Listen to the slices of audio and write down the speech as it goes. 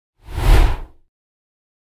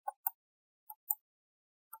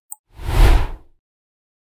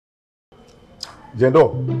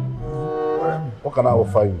Jendo, what can I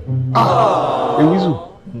offer you? Ewizu,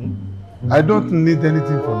 I don't need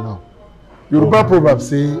anything for now. Yoruba proverb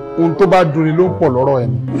say, "Unto ba duni lo po loro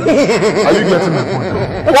eni." Are you getting my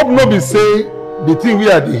point? Hope no be say the thing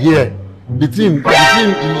we are the here, the thing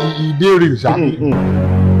dey real, sha. I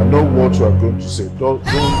know what you are going to say. Don't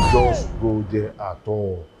just go there at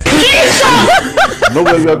all. Know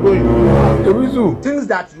where you are going. Ewizu, Things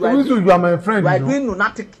that you are Ewizu, you are my friend. you are doing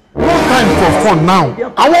lunatic. No time for fun now.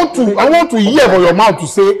 I want to hear from your mouth to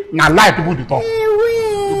say na lie people dey talk.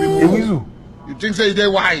 Ewizu, you think say they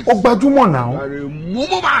wise? ó gbajúmọ̀ now. You are a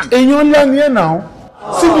mumu man. Èèyàn ńlá ni ẹ now.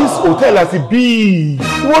 See this hotel as it be.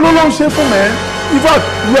 Ìwọ ló lọ ń ṣe fún mẹ́. In fact,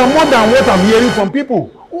 you are more than what I'm hearing from people.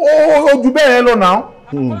 Ó ju bẹ́ẹ̀ lọ now.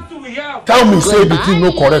 Tell me say the thing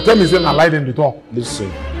no correct. Tell me say na lie dem dey talk.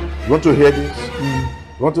 Listen, you want to hear this?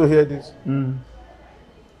 You want to hear this?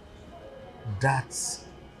 That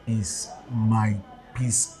is my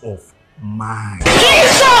peace of mind.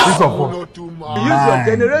 Peace of what? No too much. You use your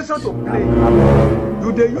generation to play.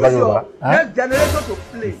 You dey use your next generation to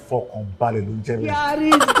play. Fọkànbalẹ̀ ló ń jẹ́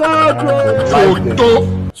bẹ́ẹ̀.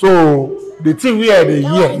 So the thing we are dey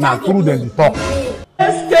hear na true dem dey talk.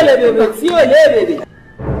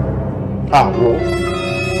 Ah, bro.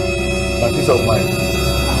 My peace of mind.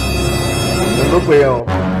 No prayer.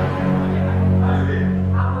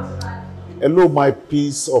 Hello, my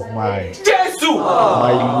peace of mind.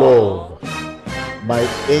 My love. My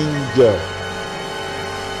angel.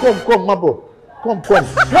 Come, Mabo. Come.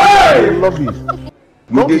 Hey! I love you.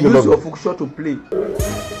 You dey use your function to play.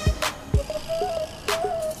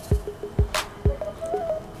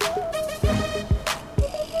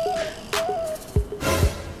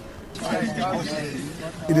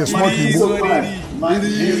 It is smoking.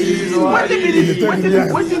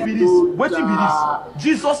 Wetin be this?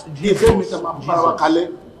 Jesus.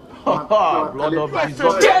 Blood of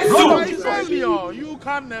Jesus. You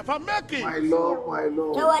can never make it. My love.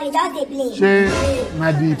 Don't worry, just dey play. Say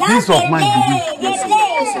na the peace of mind be this.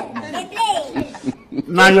 They play.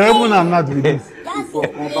 Na your heaven and not be this.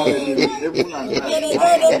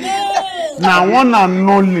 Na one and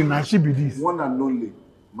only na she be this. One and only.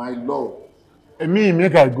 My love. Me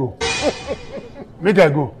make I go. Make I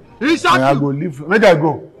go. I go leave. Make I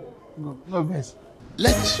go. No vex.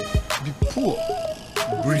 Let's be poor.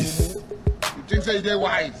 Breathe. You think say they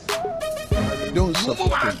wise? Don't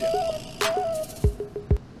suffocate them.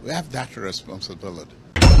 We have that responsibility.